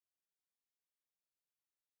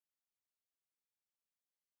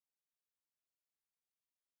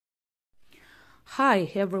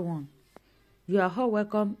Hi everyone, you are all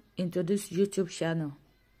welcome into this YouTube channel.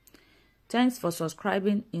 Thanks for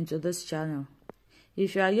subscribing into this channel.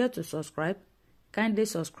 If you are here to subscribe, kindly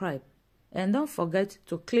subscribe and don't forget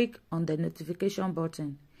to click on the notification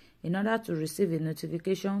button in order to receive a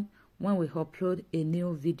notification when we upload a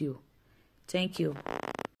new video. Thank you.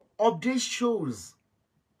 Update shows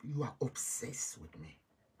you are obsessed with me.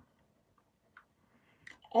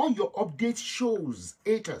 All your update shows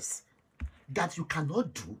haters that you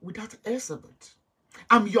cannot do without Esabod.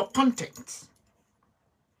 I'm your content.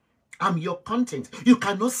 I'm your content. You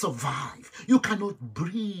cannot survive. You cannot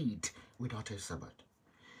breathe without Esabod.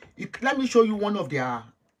 Let me show you one of their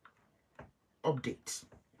updates.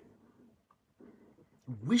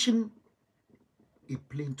 Wishing a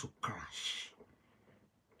plane to crash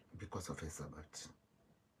because of Esabod.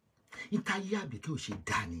 Ìtayé Abike ò ṣe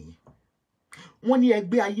dá ni. Wọ́n ní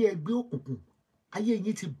ẹgbẹ́ ayé ẹgbẹ́ òkùnkùn. Ayé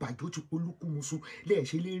yín ti bàjẹ́ ó ti polúkúmuṣu lẹ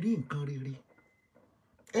ṣe lè rí nǹkan rere.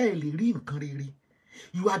 Ẹ lè rí nǹkan rere.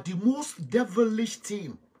 You are the most devilish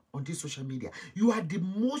team on this social media. You are the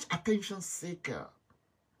most attention seeker.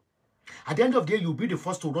 At the end of the day, you'll be the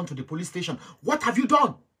first to run to the police station. What have you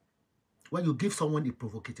done? When you give someone a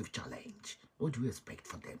provocative challenge, what do you expect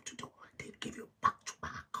for them to do? They give you back to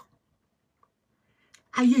back.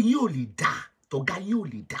 Ayé yín ò lè dá, tọ̀gá yín ò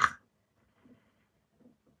lè dá.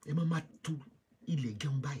 Ẹ máa tú ilé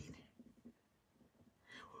gẹun báyìí ni.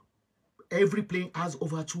 Every plane has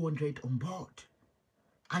over 200 on board.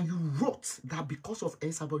 And you wrote that because of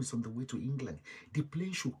Esabod is on the way to England, the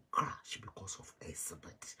plane should crash because of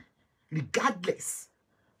Esabod, regardless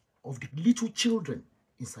of the little children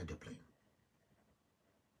inside the plane.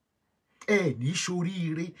 Ní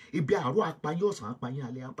ṣoríire, ibi àárọ̀ apáyín ọ̀sán apáyín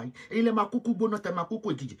alẹ́ apáyín. Ẹ̀yin lẹ máa kúkú gbóná tẹ máa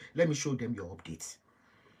kúkú èjìjì. Let me show them your updates.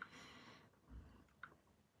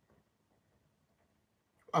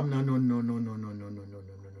 No.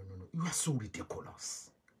 You are so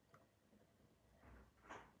ridiculous.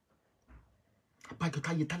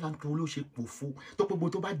 Àbájọtáyé tálántó ló ṣe pòfo tó gbogbo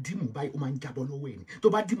tó bá dìmú báyìí ó máa ń jábọ́ lọ́wọ́ ẹ̀ ni. Tó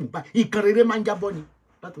bá dìmú báyìí nǹkan rere máa ń jábọ́ ni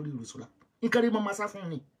látòrí ìrùsùlá. Nǹkan rere máa sá fún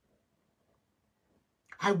ni.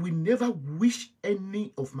 I will never wish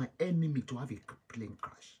any of my enemy to have a plane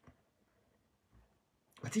crash.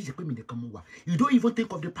 But you don't even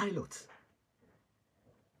think of the pilot,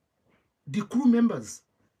 the crew members,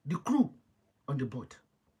 the crew on the boat.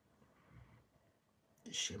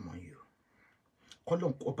 Shame on you.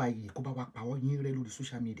 Ọlọ́run kó bá yìí kó bá wá pa ọ́ yín rẹ́ lórí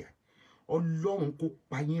social media. Ọlọ́run kó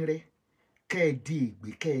pa yín rẹ́ kẹ́ ẹ dé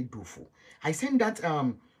ìgbé kẹ́ ẹ dòfò. I sent that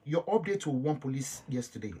your update to one police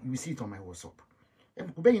yesterday. You will see it on my WhatsApp.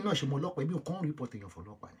 Bẹ́yìn náà ṣe mọ ọlọ́pàá ẹbí kan report èèyàn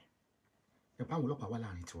fọlọ́pàá ni. Ẹ̀pá àwọn ọlọ́pàá wà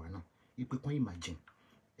láàrin tiwa náà. Ìpè kan imagine.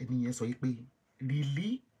 Ẹni yẹn sọ pé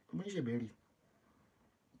really? Mo ṣe bẹ̀rẹ̀.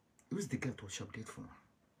 Who is the girl to update for?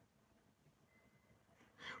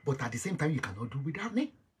 But at the same time, you cannot do without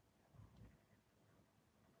me.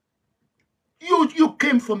 You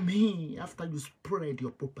came for me after you spread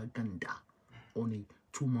your propaganda on a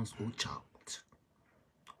 2-month-old child.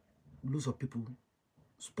 Lots of people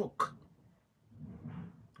spoke.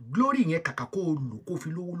 Glory yẹn kàkà kó lù kó fi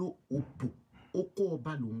lówó ló òpò ó kó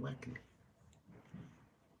ọba ló ń wá kiri.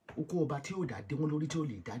 Ó kó ọba tí ó dàdé wọn lórí tí ó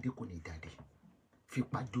lè dàdé kò ní dàdé. Fi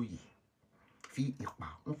ipá dóyè. Fi ipá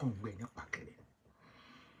wọn kàn gbé ní pàkẹ́rẹ́.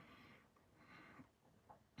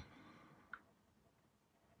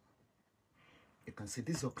 You can see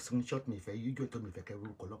this screenshot me if you go to me if I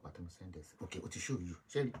can call up and send this. Okay, what to show you?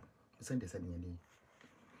 Sherry, send this any.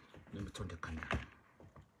 Let me turn the camera.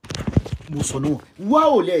 Mo sọ no.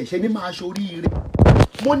 Wow, le ṣe ni máa ṣoríire.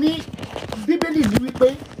 Mo ní Bíbélì ní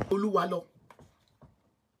wípé Olúwa lọ.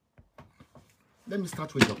 Let me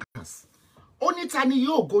start with your class. Ó ní ta ni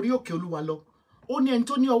yóò gorí òkè Olúwa lọ. Ó ní ẹni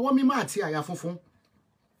tó ní ọwọ́ mímọ́ àti àyà funfun.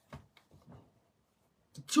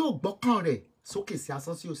 Tí ó gbọ́kàn rẹ̀ sókè sí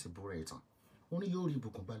asán sí òsì búra ìtàn. Ó ní yóò rí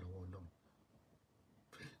ìbùkún gbà lọ́wọ́ Ọlọ́run.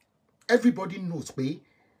 Everybody knows pé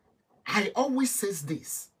I always says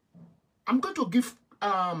this. I'm going to give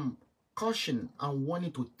caution and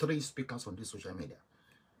warning to 3 speakers on this social media.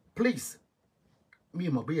 Please, me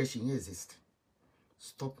and my boy exist.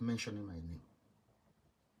 Stop mentioning my name.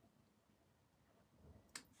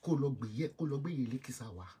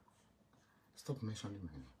 Stop mentioning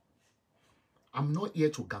my name. I'm not here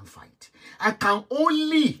to gunfight. I can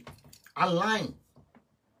only align.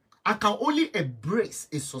 I can only embrace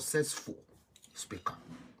a successful speaker,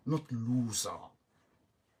 not loser.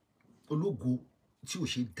 Ológo tí ó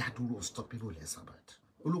ṣe dá dúró unstoppable Esabod.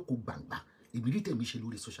 Olóko gbangba. Èmi tèmi ṣe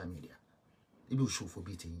lórí social media. Èmi ò ṣòfò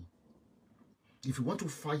bí tiyín. If you want to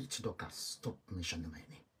fight Dorcas, stop mentioning my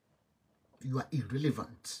name. You are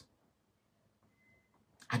irrelevant.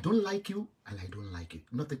 I don't like you and I don't like you.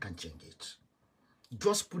 Nothing can change it.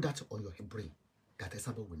 Just put that on your brain that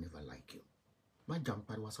Esabod will never like you. My jam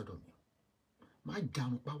pariwo sọ́dọ̀ mi. My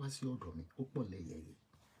jam pa sí ọ̀dọ̀ mi. Ó pọ̀ lẹ́yẹyẹ.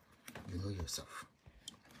 You know yourself.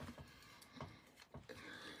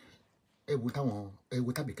 Ẹ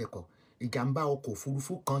wo tàbí kẹ́kọ̀ọ́. Ìjàmbá ọkọ̀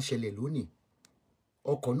òfurufú kan ṣẹlẹ̀ lónìí.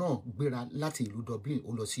 Ọkọ̀ náà gbéra láti ìlú Dublin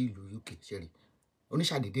ó lọ sí ìlú UK ṣẹ́rí.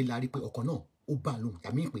 Oníṣàdédé la rí pé ọkọ̀ náà ó bá lóhùn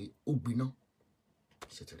tàbí pé ó gbiná.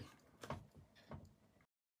 Ṣètìlẹ́.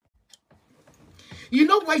 You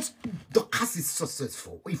know why Dorcas is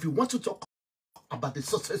successful? If you want to talk about the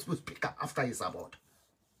successful speaker after Esabod,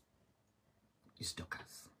 it's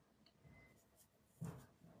Dorcas.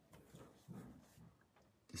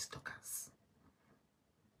 It's Dorcas.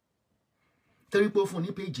 Terrible for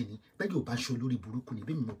any page ni, beg you ban show lórí burúkú ni,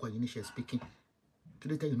 bí mi mo kọ́ yín níṣẹ́ speaking. Kí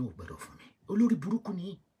ló tẹ́ yín náà gbọ́dọ̀ fún mi? Olórí burúkú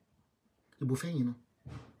ni. Ibo fẹ́ yín náà.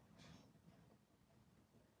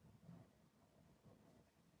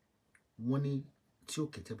 Wọ́n ní tí ó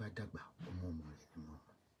kẹ̀tẹ́ bá dàgbà ọmọ rẹ̀ ni wọ́n.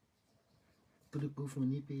 Torí pé fún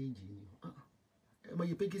ní péjì ni. Ẹ mọ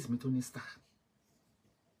iye pages mi tó ní star.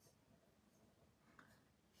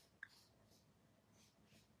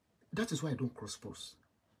 That is why I don't cross post.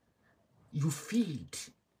 You feed.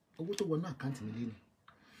 Owó tó wọnú àkáǹtì mi lẹ́nu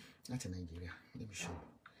láti Nigeria. Let me show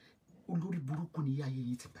you. Olórí burúkú ni ayé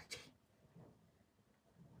yìí ti bàjẹ́.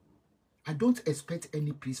 I don't expect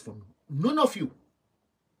any peace from none of you.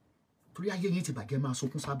 Torí ayé yìí ti bàjẹ́ máa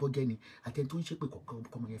sọkún sábọ́ jẹ́ ni. Àtẹni tó ń ṣépè kọ̀ọ̀kan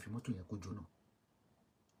kọ́mọ yẹn fi mọ́tò yẹn kó jóná.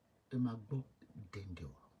 Ẹ máa gbọ́ dẹ́ndẹ́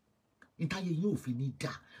ọ̀rọ̀. Ìtayé yìí ò fi ní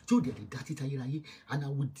dá. Tí ó dẹ̀ lè dá títa ayérayé. And I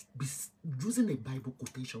would be using a Bible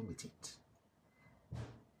quotation with it.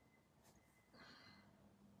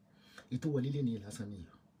 Ito wọlé lé ní ìlàsàn ni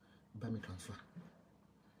yìí. Bá mi transfer.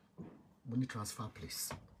 Mo ní transfer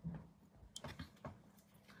place.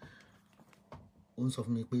 Ó ń sọ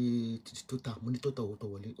fún mi pé total, mo ní total owó tó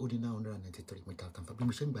wọlé ó ní 993 meter transfer. Bí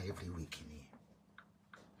mo ṣe ń gbà every week ni.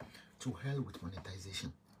 To hell with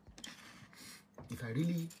monetization. If I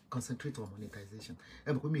really concentrate on monetization,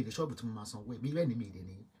 ẹ mọ̀ pé mi ì lè ṣọ́ọ̀bù tí mo máa sanwó ẹ̀. Bí lẹ́ni mi ì lè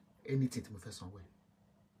ní anything tí mo fẹ́ sanwó ẹ̀.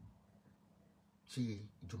 Ṣé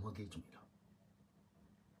ìjùmọ̀gé jù mí lọ?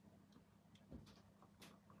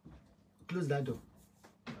 Close that door.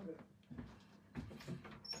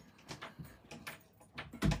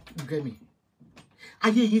 You get me?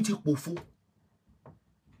 Ayé yìí ti pòfo.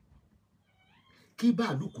 Kí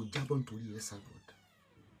bàálù kò jábọ́ nítorí Esabod.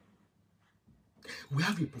 We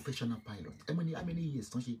have a professional pilot. How many years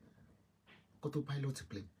don't she go to pilot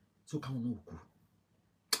plane? So káwọn náà kú.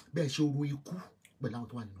 Bẹ́ẹ̀ ṣe oru ikú pẹ̀lú àwọn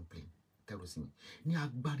tó wà nínú plane. Tẹ́lọ̀ sí mi. Ní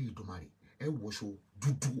agbára Èdùmàrè, ẹ wọṣọ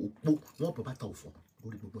dúdú òpó. Wọ́n bọ̀ bàtà òfò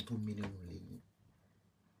lórí gbogbo tó mí nínú ilé yìí.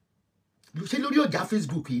 Ṣé lórí ọjà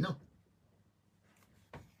Facebook yìí náà?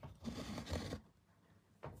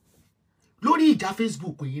 Lórí ìjà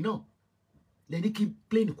Facebook yìí náà. Lẹ́ni kí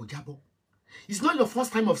plane kò jábọ́. It's not your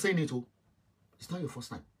first time of saying it, oh. It's not your first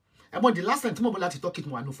time. But the last time tí mo bọ́ láti talk it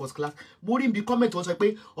mo wà ní first class, mo rí bí comment wọ́n sọ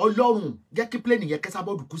pé Ọlọ́run jẹ́ kí plane yẹn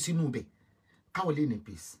k'Esabod kú sínú ibẹ̀. Káwọn lè ní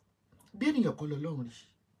peace. Bí ènìyàn kọ́ lọ́lọ́run rí.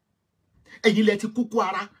 Ẹ̀yin lẹ ti kúkú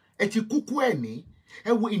ara, ẹ ti kúkú ẹ̀mí.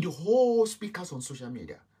 Ẹ wo in the whole speakers on social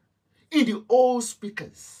media. In the whole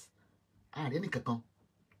speakers. Ààrẹ nìkankan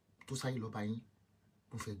tó sáyé lọ bá yín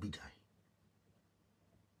mo fẹ́ gbìjà yín.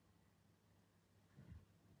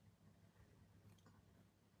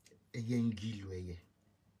 Ẹyẹ ń gí lu ẹyẹ.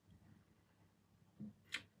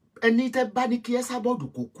 Ẹni tẹ́ bá ní kí Esabod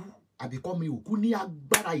kó kú àbí kọ́ mi ò kú ní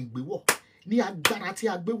agbára ìgbéwọ̀, ní agbára tí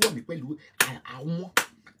a gbé wọ̀ mí pẹ̀lú àwọn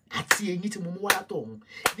àti eyín tí mo mú wá látọ̀ ọ̀hún,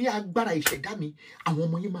 ní agbára ìṣẹ̀dá mi, àwọn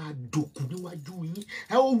ọmọ yín máa dòkú níwájú yín.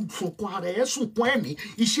 Ẹ ó sunkún ara ẹ sunkún ẹ̀mí,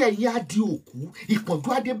 iṣẹ́ yín á di òkú, ìpọ́njú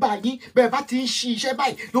á dé bá yín. Bẹ́ẹ̀ bá ti ń ṣí iṣẹ́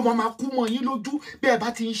báyìí ló máa kú mọ́ yín lójú. Bẹ́ẹ̀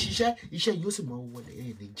bá ti ń ṣiṣẹ́, iṣẹ́ yín ó sì máa wọlé.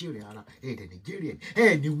 Ẹ Nàìjíríà ara, ẹ dẹ̀ Nàìjíríà,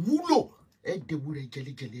 ẹ ní wúlò. Ẹ dewúrẹ́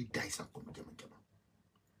jẹ́lẹ́jẹ́lẹ́ dá ìsàn kọ́ jẹ́mọ́jẹ́mọ́.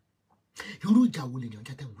 Irú ìjà wo lèèyàn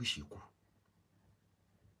jẹ́ tẹ́ ń wíṣẹ́ kú?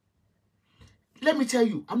 Let me tell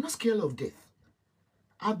you, I'm not scared of death.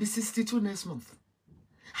 I'll be 62 next month.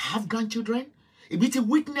 I have grandchildren. Ibi tí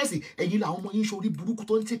witness ẹ̀yin làwọn ọmọ yín ṣorí burúkú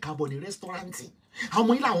tó ń tì kábọ̀ ní rẹ́sítọ́rántì. Àwọn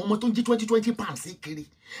ọmọ yín làwọn ọmọ tó ń jí 20 pounds sí kiri.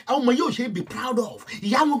 Àwọn ọmọ yín ò ṣe é be proud of.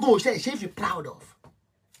 Ìyá wọn gan ò ṣe é be proud of.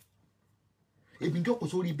 Èmi jókòó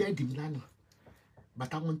sórí bẹ́ẹ̀dì mi lánàá.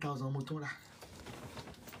 Bàtà 1,000 ọmọ tó ń rà.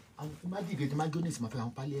 Àwọn má dìde tí má jó ní ìsìn máa fẹ́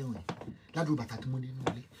àwọn pálí ẹ̀rùn yìí. Ládùúgbò bàtà tí mo ní nínú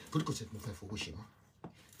ilé. Torí kò sí mo fẹ́ fowó ṣe mọ́.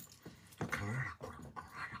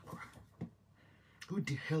 Who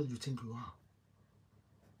the hell you think you are?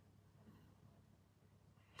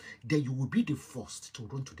 Then you will be the first to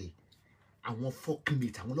run today. Àwọn fucking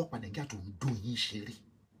mate, àwọn ọlọ́pàá Nàìjíríà tó ń dún yín ṣeré.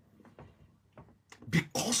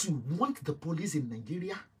 because you want the police in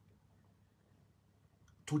Nigeria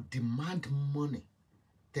to demand money.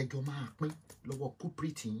 Tẹ́jọ́ máa pín lọ́wọ́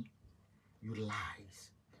corporate yín. You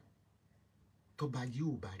lies. Tó bá yí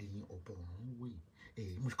ò bá rí yín ọ̀bọ̀ ọ̀run wé.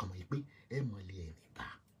 Mo kàn mọ̀ pé ẹ mọ̀lẹ́ ẹ̀ níbà.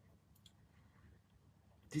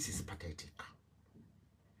 This is pathetic.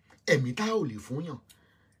 Ẹ̀mí tá ò lè fún yàn.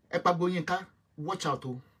 Ẹ pagbo yín ká, watch out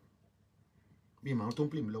o. Me ma don't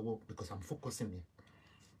play me lọ́wọ́ because I'm focusing me.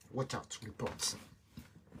 Watch out, reports.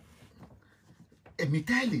 Ẹ̀mí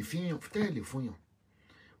tá lè fún yàn.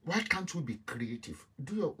 Why can't we be creative?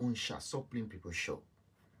 Do your own show. Stop playing people's show.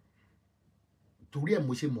 Torí ẹ̀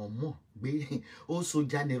mo ṣe mọ̀ gbé ó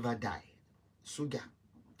soldier never die. Soldier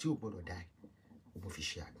tí ò gbọ́dọ̀ die. Ó mo fi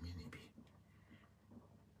ṣe admin níbí.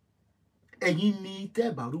 Ẹ̀yin ni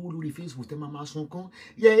tẹ́ bá rówó lórí Facebook tẹ́ máa sunkún.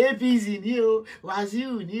 Yẹ APC ní o,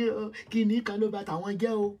 Wasiu ní o, kíní kan ló bá tàwọn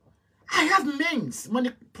jẹ́ o. I have names. Money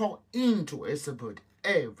pour into Esabod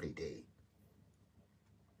every day.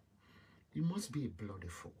 You must be a bloody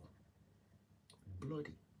fool.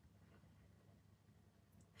 Bloody.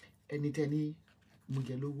 Anytime mo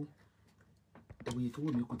jẹ lówó, ẹ̀wọ̀n tó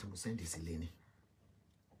wò mí kò tí mo send this lẹ́ni.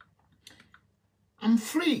 I'm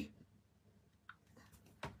free.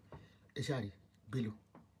 Eshari, Bello,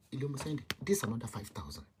 Ilmo send this another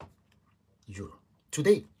 5,000 euro.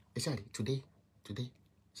 Today, Eshari, today,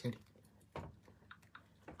 Shari.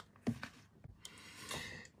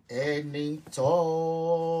 Ẹni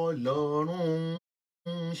tó lọ́rùn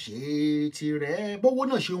ṣe tirẹ̀. Bówó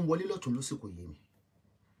náà ṣe ń wọlé lọ́tùn lósì kò yé mi.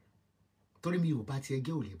 Torí mi ò bá ti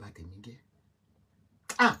ẹgẹ́ ò lè bá tèmi jẹ́.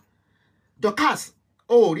 Dorcas,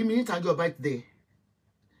 rí mi níta ọjọ́ birthday.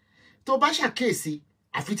 Tó bá ṣàkíyèsí,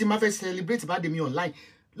 àfi tí máa fẹ́ celebrate birthday mi online.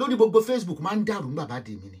 Lórí gbogbo Facebook máa ń dàrú nígbà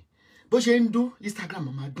birthday mi ni. Bó ṣe ń dún, Instagram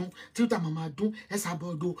máa dún, Twitter máa dún,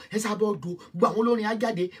 Esabod, gbogbo àwọn olórin á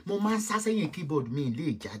jáde, mo máa ń sá sẹ́yìn keyboard mi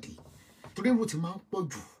lè jáde. Torí èrò ti máa ń pọ̀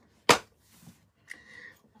jù.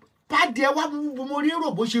 Pàdé wá mo rí èrò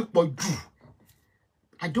bó ṣe pọ̀ jù.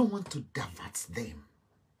 I don't want to divert them.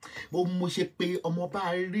 Mo ṣe pé ọmọ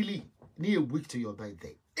bá really ní a week to your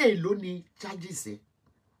birthday. Èló ni charges ẹ.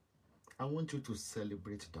 I want you to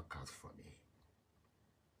celebrate Dorcas for me.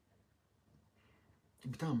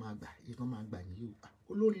 Ibi táwọn máa gbà, ìtàn máa gbà ní yóò.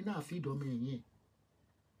 Olórin náà fi ìdánmọ̀ ẹ̀yìn.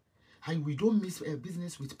 And we don't miss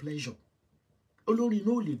business with pleasure. Olórin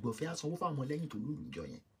náà lè gbọ̀fẹ́ àsanwó fún àwọn lẹ́yìn tó lùlù jọ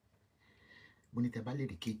yẹn. Mo ní tẹ́ bá lè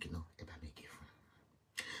rí kéèkì náà, ẹ bá mi gé fún.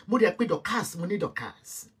 Mo dẹ̀ pé Dorcas, mo ní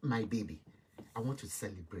Dorcas, my baby. I want to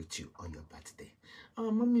celebrate you on your birthday.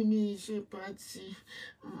 Mommy, me she party.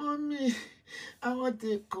 Mommy, I want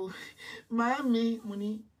to go. Mommy,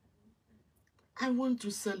 money. I want to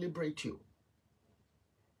celebrate you.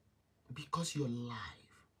 Because your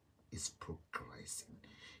life is progressing.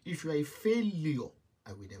 If you are a failure,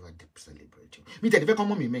 I will never celebrate you. Me tell you,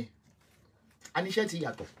 come on, me. Anisha ti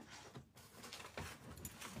yàtọ̀.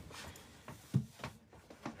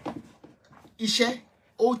 Iṣẹ́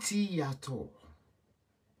ó ti yàtọ̀.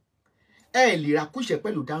 Ẹ lè ra kúṣẹ̀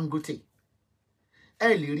pẹ̀lú Dangote.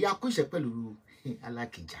 Ẹ lè rí akúṣẹ̀ pẹ̀lú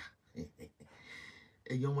Alákìjà.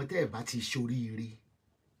 Ẹ̀yin ọmọ tẹ́ ẹ bá ti ṣoríire.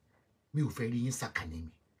 Mi ò fẹ́ rí yín sàkánì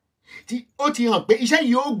mi. Tí ó ti hàn pé iṣẹ́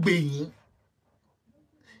yìí ó gbè yín.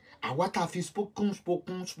 Àwa tá fi spoken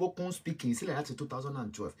speaking sílẹ̀ láti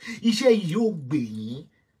 2012. Iṣẹ́ yìí ó gbè yín.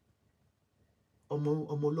 Ọmọ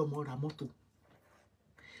ọlọ́mọ ra mọ́tò.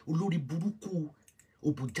 Olórí burúkú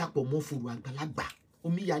òbújápọ̀ mọ́ fòrò àgbàlagbà.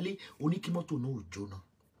 Omíyalé oníkímọ́tò náà ò jóná.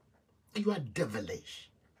 You are devilish.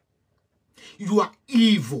 You are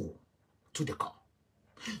evil to the core.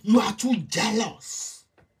 You are too jealous.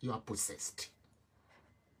 You are possessed.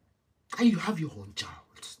 And you have your own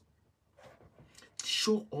child.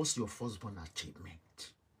 Show us your firstborn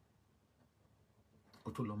achievement.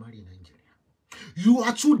 Oto lo marry in Nigeria. You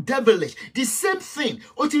are too devilish. The same thing.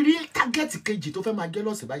 O ti rí target kejì tó fẹ́ máa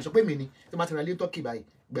jealous báyìí. Sọ pé mi ni tí ma ti ra lé Turkey báyìí.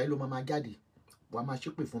 Gba ló máa jáde. Wàá máa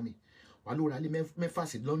ṣépè fún mi. Wàá lọ ra lé mẹ́fà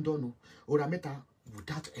sí London o ra mẹ́ta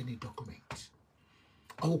without any document.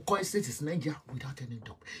 Our coin state is Nigeria without any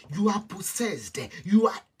document. You are possessed. You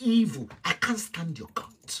are evil. I can't stand your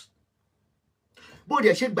guts. Bó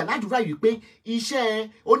dẹ̀ ṣe gbà ládùúrà yìí pé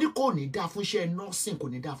iṣẹ́ oníkó ní dá fún iṣẹ́ nursing kò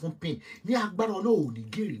ní dá fún pain ní agbára Ọlọ́run ò ní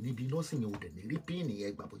gèrè níbi nursing yẹn ò dẹ̀ ní rí pain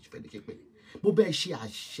yẹn gbà bó ṣe fẹ́ lè ṣe pé mo bẹ́ẹ̀ ṣe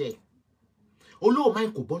àṣẹ olóò máa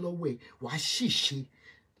ń kò bọ́ lọ́wọ́ ẹ̀ wàá sì ṣe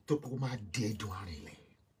tó kó máa di ẹ̀dùn arìnlẹ̀.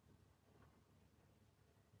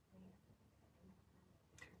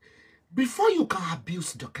 Before you can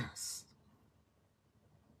abuse Dorcas,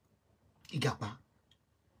 Igapa,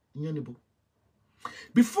 Nyanibo.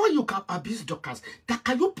 Before you can abuse Dorcas,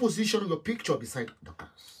 can you position your picture beside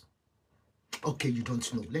Dorcas? Okay, you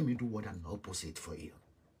don't know. Let me do what an opposite for you.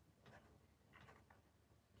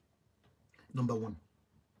 Number one.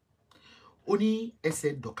 Only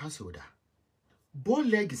ese dokasoda. Bow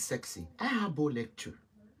leg is sexy. I have bow leg too.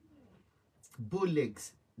 Bow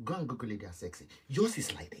legs. Go and Google it, they are sexy. Yours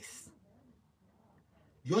is like this.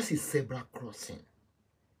 Yours is zebra crossing.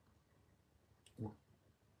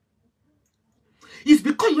 It's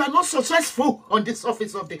because you are not successful on the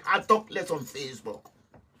surface of the heart. Talk less on Facebook.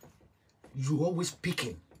 You always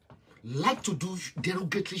picking. Like to do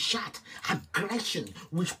derogatory shot, aggression,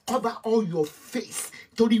 which cover all your face.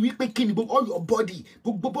 Tori we picking all your body.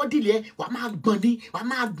 Body le,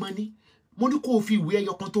 wama money. Money ko fi we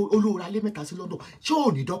your control olora le meta si London. Show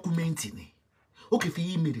ni document ni. Okay,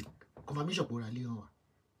 fi email confirmation por ale on.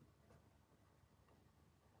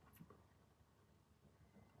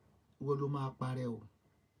 Wo lo ma pare o.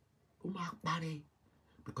 O ma pare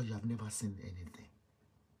because you have never seen anything.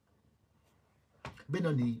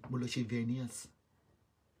 Benoni mo lo ṣe veneers.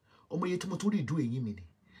 Omo ye tí mo tún rí do eyin mi ni.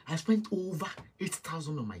 I spent over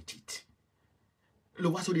 8,000 on my teeth.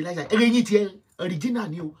 Lo wá so the like eyin ti original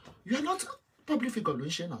ni o. You are not a public figure,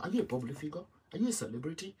 now. Are you a public figure? Are you a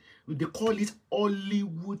celebrity? They call it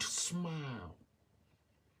Hollywood smile.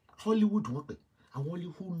 Hollywood wọ́n pè.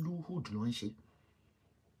 Àwọn Hollywood ló ń ṣe.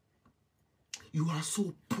 You are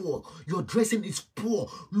so poor. Your dressing is poor.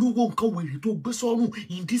 Lugo nǹkan wèrè tó gbé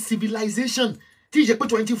sọ́rùn in this civilization. Tí jẹ́ pé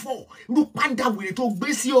 24. Lu panda wèrè tó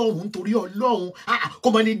gbé sí ọrùn torí Ọlọ́run.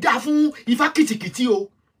 Kò mọ̀ ní dá fún Ifá kìtìkìtì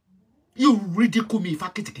o. You ridicule me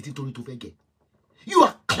Ifá kìtìkìtì torí tó fẹ́ gẹ̀. You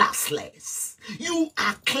are classless. You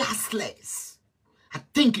are classless. I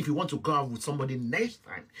think if you want to go out with somebody next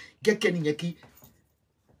time, get Kenny Yeki.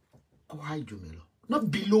 Go hide you, Melo.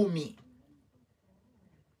 Not below me.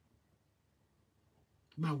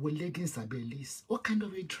 My leggings are bellies. What kind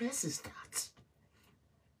of a dress is that?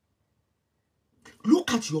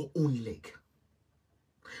 Look at your own leg.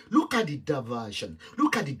 Look at the diversion.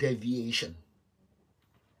 Look at the deviation.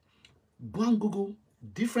 Go and Google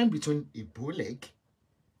difference between a bow leg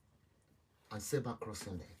and zebra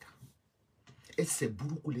crossing leg. It's a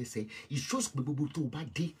buruku lese. It shows bubu to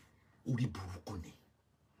bade uri buruku ni.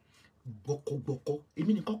 Boko.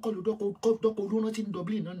 Emi ni koko lo doko lo rántí ní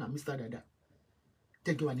Dublin na Mr. Dada.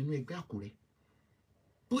 Tẹ́jọ́ wà nínú ẹgbẹ́ Àkúrẹ́.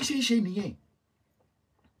 Bó ṣe ń ṣe nìyẹn.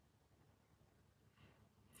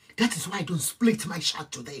 That is why I don't split my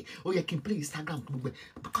shot today. Oh, you can play Instagram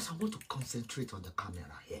because I want to concentrate on the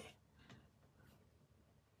camera here.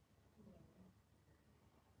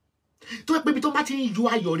 To ẹ pé bí tó bá ti ń yọ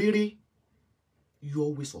ayọ̀ rere, you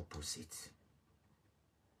always opposite.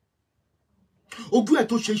 Ojú ẹ̀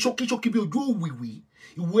tó ṣe ṣókíṣókí bí ojú òwìwí,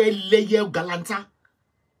 ìwé ẹlẹ́yẹ galanta.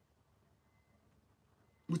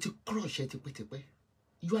 With a crush at tipẹ́.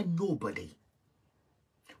 You are nobody.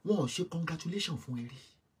 Wọ́n ṣe congratulations fún ẹ rí.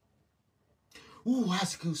 Who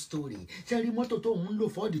ask you story? Ṣé rí mọ́tò tó ń lò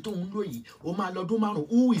Ford tó ń lò yìí, ó máa lọ́dún márùn-ún.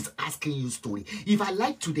 Who is asking you story? If I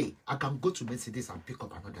like today, I can go to Mercedes and pick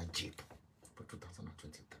up another Jeep for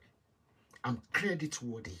 2023. I'm credit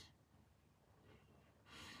worthy.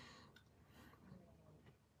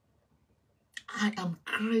 I am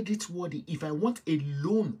credit worthy. If I want a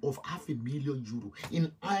loan of €500,000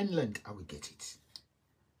 in Ireland, I will get it.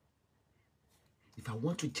 If I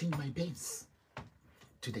want to change my Benz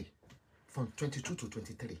today from 22 to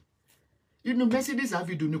 23, you know, Mercedes have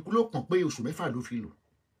you Niculo can pay oṣù mẹ́fà ló fi lò.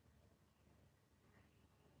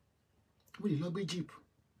 We love a Jeep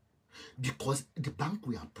because the bank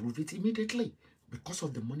will approve it immediately because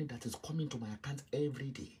of the money that is coming to my account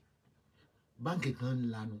every day. Bank gan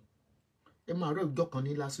lanu. E ma ro ọjọ́ kan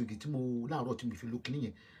ní last week tí mo láàárọ̀ tí mo fi lọ kíní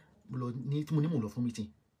yẹn mo lọ ní tí mo ní mo lọ fún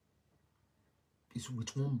meeting. It's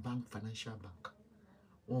with one bank, financial bank.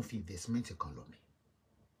 One for investment economy.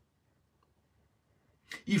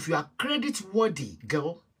 If you are credit worthy,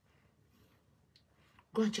 girl,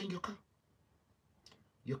 go and change your car.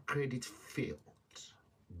 Your credit failed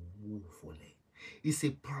woefully. It's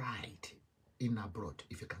a pride in abroad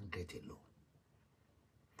if you can get a loan.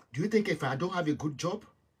 Do you think if I don't have a good job,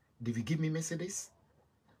 they will give me Mercedes?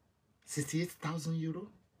 68,000 euro?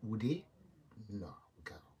 Would they? No,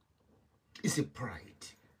 girl. It's a pride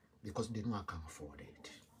because they know I can't afford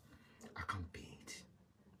it. I can't pay it.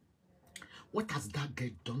 What has that girl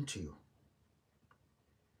done to you?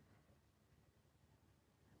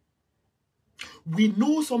 We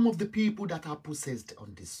know some of the people that are possessed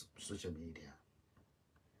on this social media.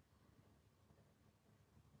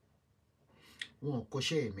 Wọ́n kò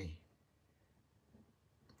ṣe me.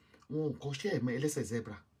 Wọ́n kò ṣe me ẹlẹ́sẹ̀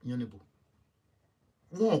zebra yonebo.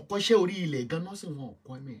 Wọ́n kò ṣe orí ilẹ̀ gan-an sí wọ́n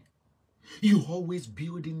kò me. You always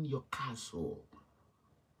building your castle.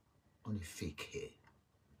 on a fake hair.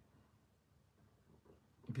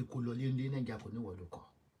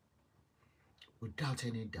 Without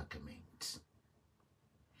any document.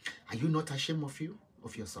 Are you not ashamed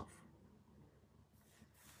of yourself?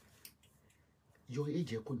 Your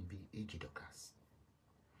age couldn't be age Dorcas.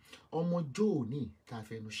 Ọmọ Joe ni ta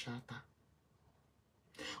fẹnu ṣáátá.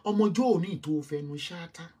 Ọmọ Joe ni tó fẹnu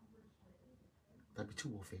ṣáátá. Tàbí tí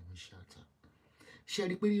wọ́n fẹnu ṣáátá. Ṣé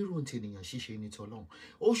rí pé rírò ń tènìyàn ṣíṣe ní tọ́lọ́run.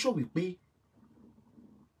 Ó sọ wípé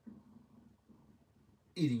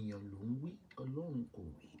ènìyàn ló ń wí, Ọlọ́run kò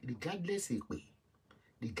wí. Regardless èpè,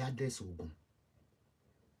 regardless ogun.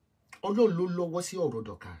 Ọlọ́run ló lọ́wọ́ sí ọ̀rọ̀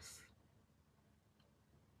Dorcas.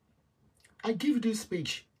 I give this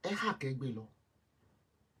page. Ẹ hà kẹ́gbẹ́ lọ.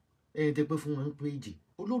 Tẹ́ pé fún wọn page.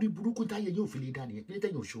 Olórí burúkú táyé yóò fi lè dá nìyẹn. Kí ló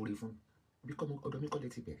tẹ̀yìn òṣòro fún? Bí kọ́ ọ̀dọ̀ mi kọ́ lẹ́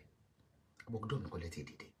ti bẹ̀rẹ̀. Ọ̀dọ̀ mi kọ́ lẹ́ ti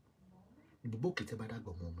dìde. Ìbùbó kìtẹ́ bá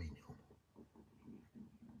dàgbọ̀ mọ́ ọmọ ènìyàn.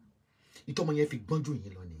 Ìtọ́mọ yẹn fi gbọ́njú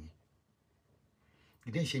yín lọ nìyẹn.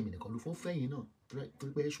 Ìdí ẹ̀ ṣe mi nìkan ló fún fẹ́yìn náà.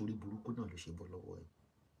 Torí pé ìṣòro burúkú náà ló ṣe bọ́ lọ́wọ́ ẹ̀.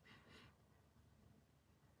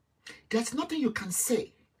 There's nothing you can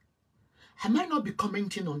say. I might not be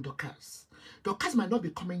commenting on Dorcas. Dorcas might not be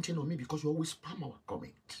commenting on me because you always spam our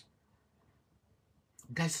comment.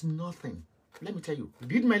 There's nothing. Let me tell you,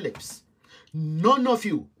 read my lips. None of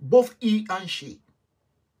you, both he and she,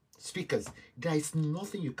 speakers, there is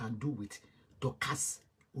nothing you can do with Dorcas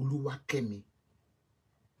Oluwakemi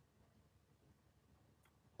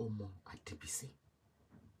Omo Adebisi.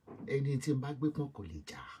 Anything back with more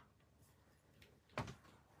college.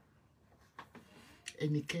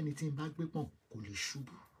 Ẹnikẹ́ni tí ń bá gbé pọ̀n kò lè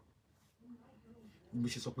ṣubú. Mo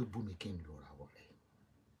ṣe sọ pé bómi kí n lọ ra wọlé.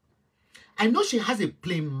 I know she has a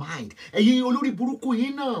plain mind. Ẹ̀yin olórí burúkú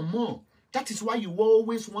yín náà mọ̀. That is why you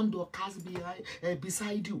always want Dorcas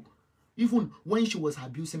beside you. Even when she was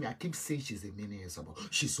abusing me, I keep saying she's a mini Esabod.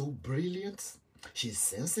 She's so brilliant. She's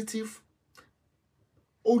sensitive.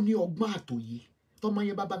 Ó ní ọgbọ́n àtòyé. Tọ́mọ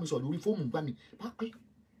yẹn bá bá mi sọ̀rọ̀ lórí fóònù gbá mi. Bá pé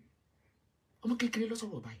ọmọ kékeré ló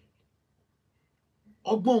sọ̀rọ̀ báyìí.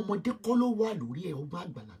 Ọgbọ́n ọmọdé kọ́ ló wà lórí ẹ̀, ọgbọ́n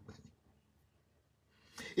àgbàlagbà ni.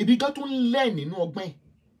 Ibi tó tún lẹ̀ nínú ọgbọ́n ẹ̀.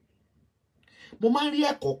 Mo máa ń rí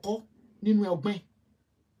ẹ̀kọ́ kọ́ nínú ọgbọ́n ẹ̀.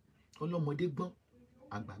 Ọlọ́mọdé gbọ́n,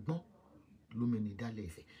 àgbà gbọ́n, lómìnì dálẹ̀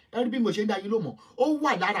ìfẹ́. Ẹ rí bí mo ṣe ń dá yín ló mọ̀. Ó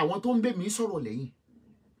wà lára àwọn tó ń bẹ̀ mí sọ̀rọ̀ lẹ́yìn.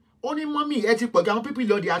 Ó ní mọ́mì ẹ ti pọ̀jù àwọn people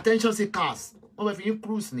lọ the attention seekers. Wọ́n fẹ́ fi yín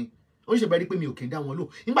cruise ni. Ó ṣe bẹ́ẹ̀ rí pé mi ò kí ń dá wọn lò.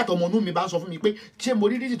 Nígbà tó ọmọ inú mi bá ń sọ fún mi pé ṣé mo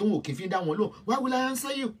rí dídì tó ń wò kí n fi dá wọn lò. Why will I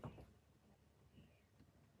answer you?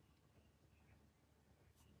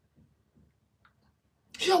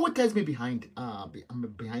 She always tells me behind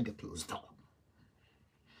the closed door.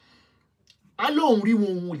 A lóun rí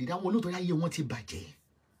wọn lè dá wọn lóòótọ́ láyé wọn ti bàjẹ́.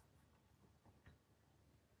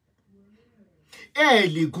 Ẹ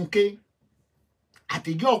lè gúnké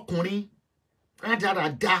àtẹ̀jọ́ ọkùnrin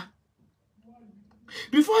rádaràda.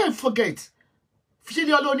 Before I forget,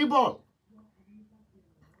 Fíṣílẹ̀ Ọlọ́ọ̀ní ball.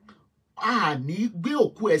 Ní gbé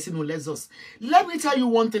òkú ẹ̀ sínú Lexus. Let me tell you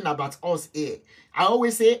one thing about us here. I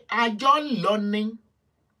always say, àjọ ń lọ ní.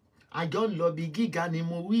 Àjọ ń lọ bí gíga ni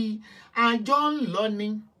mo wí. Àjọ ń lọ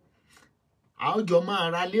ní. Àjọ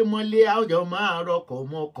máa ra lé mọ́lé, àjọ máa rọkọ̀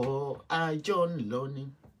mọ́kọ̀. Àjọ ń lọ ní.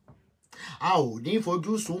 A ò ní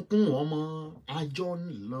fojú sunkún ọmọ. Àjọ ń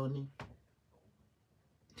lọ ní.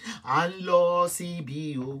 À ń lọ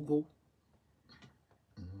síbi ògo.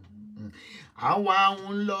 Àwa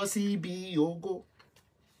ń lọ síbi ògo.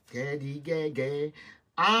 Gẹ́dí gẹ́gẹ́.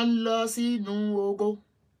 À ń lọ sínú ògo.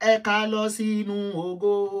 Ẹ ká lọ sínú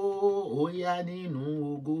ògo. Ó yá nínú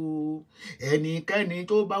ògo. Ẹnikẹ́ni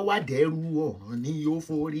tó bá wá dẹrù ọ̀ràn ni yóò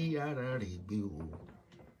forí ara rẹ̀ gbé o.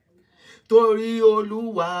 Torí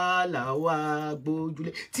Olúwa làwa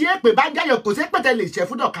gbójúlé. Tí èpè bá jáyọ̀ kò sí pẹ̀tẹ́ lè ṣẹ́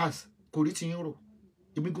fún Dorcas. Kò rí ti ń rò.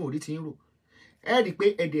 Èmi gan ò rí ti ń rò. Ẹ rí pé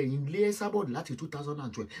ẹ̀dẹ̀ yìí lé Esabod láti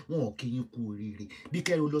 2012 wọn ò kí yín kú oríire. Bí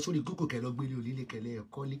kẹ́ lọ sórí Google kẹ́ lọ gbélé onílé kẹ́lẹ́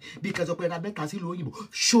ẹ̀kọ́lé. Bí kẹ́ sọ pé ra mẹ́ta sí ìlú òyìnbó.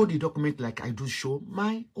 Show the document like I do show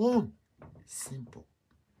my own. Simple.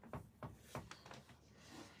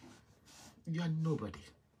 You are nobody.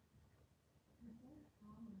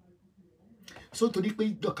 So torí pé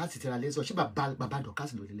Dorcas ti ra Lexus, ṣé bàbá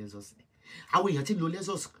Dorcas ló ní Lexus ni. Àwọn èèyàn tí lo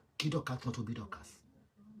Lexus kí Dorcas kan tó bí Dorcas.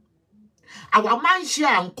 Àwa máa ń ṣe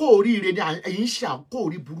àǹkó oríire ni ẹ̀yin ṣe àǹkó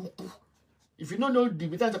orí burúkú. If you don't know the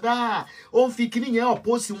meter pé ó ń fi kíní yẹn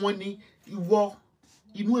oppose wọn ni ìwọ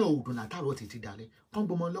inú ẹ̀ ò dùn látàrọ̀ títí dalẹ̀. Kán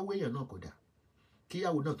gbọmọ lọ́wọ́ èèyàn náà kò dá.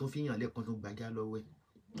 Kíyàwó náà tó fi yàn lẹ́ẹ̀kan tó gbajá lọ́wọ́ ẹ̀.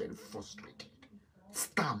 Very frustrated.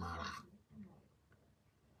 Stamara.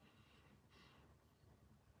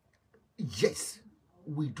 Yes,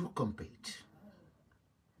 we do compete.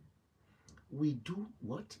 We do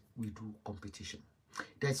what? We do competition.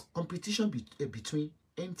 There's competition between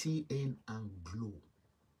MTN and Glo.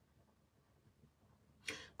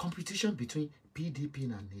 Competition between PDP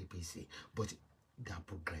and APC, but they are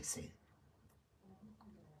progressing.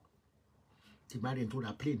 The man told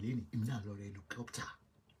a plane lane in a helicopter.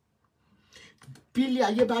 Pili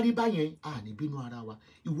ayé bá rí báyẹn ní bínú ara wa.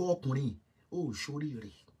 Ìwọ ọkùnrin ó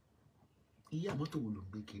ṣoríire. Ìyá mọ́tò wo ló ń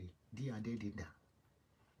gbé kiri di adédèdà.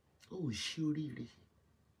 Ó ṣoríire.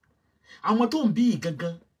 Àwọn tó ń bí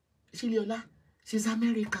gangan Ṣílíọlá, she's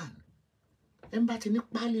American. Ẹ bá ti ní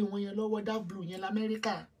pálí wọn yẹn lọ́wọ́ that blue yẹn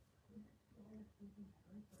l'Amẹ́ríkà.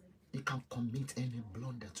 You can commit any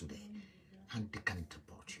blunder today and they can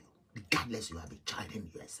deport you, regardless you have a child in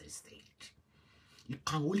USA state. You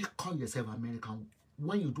can only call yourself American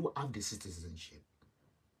when you do have the citizenship.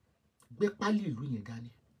 Gbé pálí ìlú yẹn dání.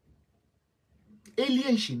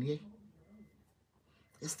 Alien ṣì ni ẹ́.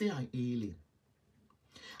 Still an alien.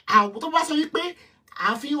 Àwọn tó bá sọ wípé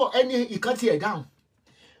àfihàn ẹni ìkan ti ẹ̀ dáhùn.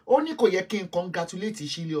 Ó ní kò yẹ kí n congratulate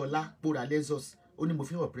Ṣílíọlá Bora Lexus. Ó ní mo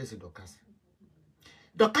fi hàn President Dorcas.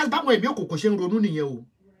 Dorcas báwọn ẹ̀mí òkùnkùn ṣe ń ronú nìyẹn o.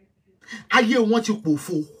 Ayé wọn ti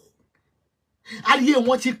pòfo. Ayé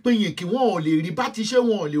wọn ti pinyìn kí wọn ò lè rí bá ti ṣe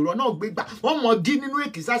wọn ò lè rọ náà gbégbà. Wọ́n mọ̀ dí nínú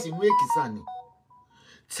èkìsà sínú èkìsà ni.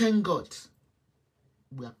 Thank God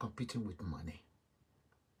we are competing with money.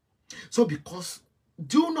 So because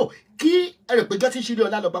do you know kí ẹ̀rẹ̀ péjọ́ tí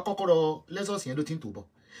Ṣílíọlá lọ gba kọ́kọ́rọ́ Lexus yẹn ló ti ń tò bọ̀.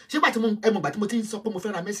 Ṣé gbà tí mo gbà tí mo ti ń sọ pé mo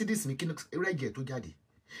fẹ́ ra Mercedes ní kí reg ẹ̀ tó jáde.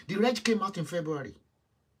 The reg came out in February.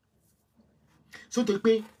 So to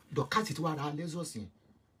pé Dorcas ti wá ra Lexus yẹn.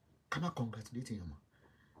 Ká má congratulate yẹn mọ́.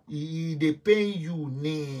 They pay you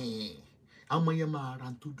ní. Àwọn yẹn máa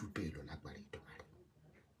ra tó jù bẹ́ẹ̀ lọ lágbára ìdọ̀mà rẹ̀.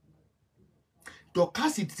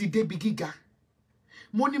 Dorcas ti débi gíga.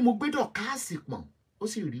 Mo ní mo gbé Dorcas pọ̀n. Ó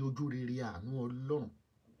sì rí ojú rere àánú Ọlọ́run.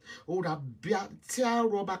 Ó ra tí a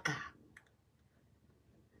rọ́bà ká.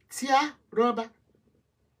 Tí a rọ́bà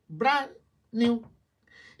brand new.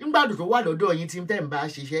 Nígbà tó wà lọ́dọ̀ yín tí ń tẹ́ ń bá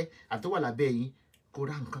ṣiṣẹ́ àti tó wà lábẹ́ yín kò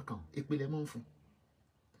ra nǹkan kan ìpìlẹ̀ mọ́ fún.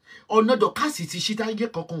 Ọ̀nà Dorcas ti ṣí táyé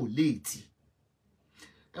kankan ò lè tì.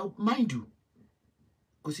 Mind you,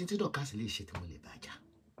 kò sí tí Dorcas lè ṣe tí mo lè bá jà.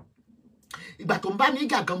 Ìgbà tó ń bá mi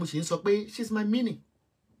jà gan mo sì ń sọ pé she's my mini.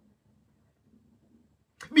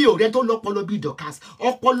 Mi ò rẹ tó lọ́pọlọ bí Dorcas.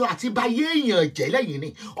 Ọpọlọ àti báyé èèyàn jẹ́ lẹ́yìn ni.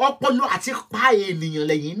 Ọpọlọ àti pa ènìyàn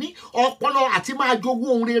lẹ́yìn ni. Ọpọlọ àti máa jowó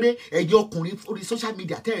ohun rere. Ẹ̀yin ọkùnrin orí social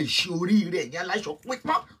media tẹ́ ẹ̀ ṣe oríire ẹ̀yin aláṣọ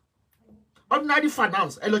pípọ́n. Ordinary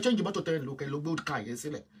finance. Ẹ lọ change mọ́tò tẹ́ ẹ lò kẹ́ ló gbé ká yẹn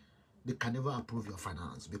sílẹ̀. They can never approve your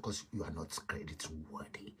finance because you are not credit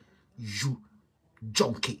worthy. You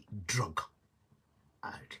junkie drug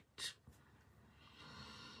addict.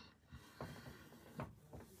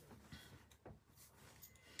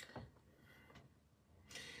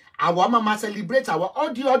 Àwa máa celebrate àwa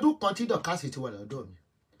ọdún kan tí Dorcas ti wà lọ́dọ̀ mi.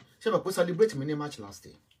 Ṣé mo pé celebrate mi ní March last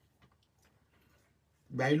year.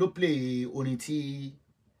 Gbà yín ló play orin tí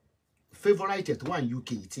favorite tó wà ní UK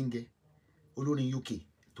tí ń gẹ́. Olórin UK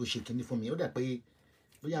tó ṣe kíní fún mi. Ó dà pé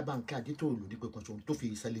bóyá Bánkẹ́ Adé tó lòdì pé kan tó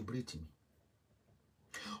fi celebrate mi.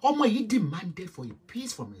 Ọmọ yìí demanded for a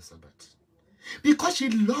piece from Esabod because she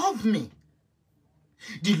loved me.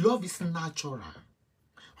 The love is natural.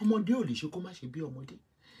 Ọmọdé ò lè ṣe kó má ṣe bí ọmọdé.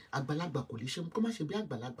 Àgbàlagbà kò lè ṣe kó má ṣe bí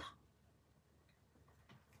àgbàlagbà.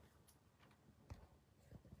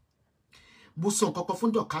 Mo sọ nǹkan kan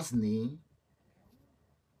fún Dorcas ní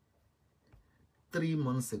 3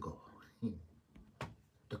 months ago.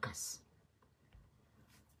 Dorcas.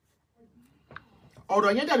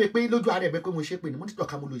 Ọ̀rọ̀ yẹn dàbí pé lójú ara ẹ̀ bẹ́ pé mo ṣe pé ni mo ní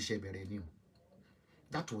Dorcas mo lo iṣẹ́ ìbẹ̀rẹ̀ ni o.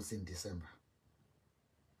 That was in December.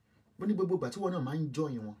 Mo ní gbogbo ìgbà tí wọ́n náà máa ń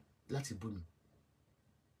join wọn láti bú mi.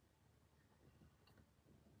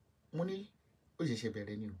 Mo ní ó ṣẹ̀ṣẹ̀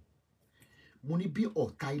bẹ̀rẹ̀ ni o. Mo ní bí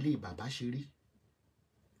ọ̀tá ilé bàbá ṣe rí.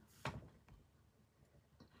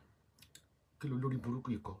 Kí ló lórí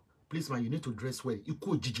burúkú ikọ̀? Please man, you need to dress well.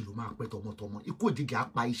 Ikú òjijì ló máa pẹ́ tọmọtọmọ. Ikú òjijì á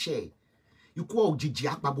pa iṣẹ́ ẹ̀. Ikú òjijì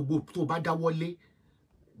á pa gbogbo tó bá dáwọ́lé.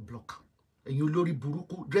 Block. Ẹ̀yin olórí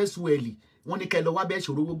burúkú dress well. Wọ́n ní kẹ́ lọ wá bẹ́ẹ̀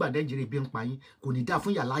ṣòro gbogbo Nàìjíríà bí ń pa yín. Kò ní dá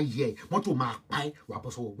fún yàrá yẹ ẹ̀. Mọ́tò máa pa ẹ́ wà bọ́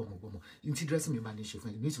sọ́wọ́ gbọmọgbọmọ. In ti dress mi máa ní ṣe fún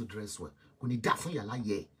ẹ. You need to dress well. Kò ní dá fún yàrá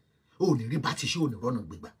yẹ ẹ̀. O ní rí bá ti ṣe ò ní rọ́nà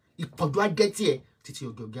gbégbá. Ìpọ́njú á jẹ́ tiẹ̀ títí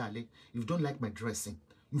ọjọ́ ọjọ́ alẹ́. If you don't like my dressing,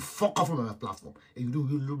 you fuck off from my platform. And you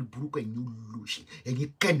lórí burúkú and you lose. And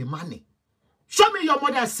you can't money. Show me your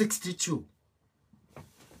mother at 62.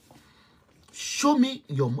 Show me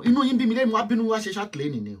your mother. You know, you be me then what been watch shot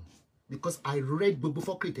lane because I read book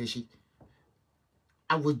before criticism.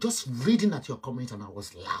 I was just reading at your comments and I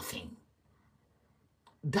was laughing.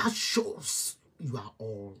 That shows you are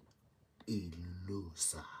all a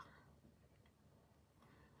loser.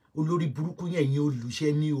 olórí burúkú yẹn ẹ̀yin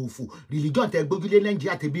olùṣẹ́ ní òfò religion tẹ gbójúlé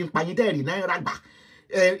Nàìjíríà tẹ̀bí ń pa yín tẹ́ẹ̀rì náírà gbà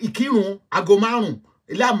ìkírun aago 5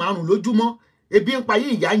 ilé 5 lójúmọ́ ebi ń pa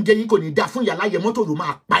yín ìyá ń jẹ yín kò ní dá fún ìyá láyé mọ́tò ló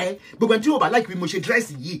máa pa ẹ́ gbogbo ẹni tí yóò bá láìpẹ́ bí mo ṣe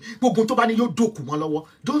dírẹ́sì yìí gbogbo tó bá ní yóò dókun mọ́ lọ́wọ́.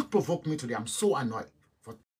 Don't provoke me today, I'm so annoyed.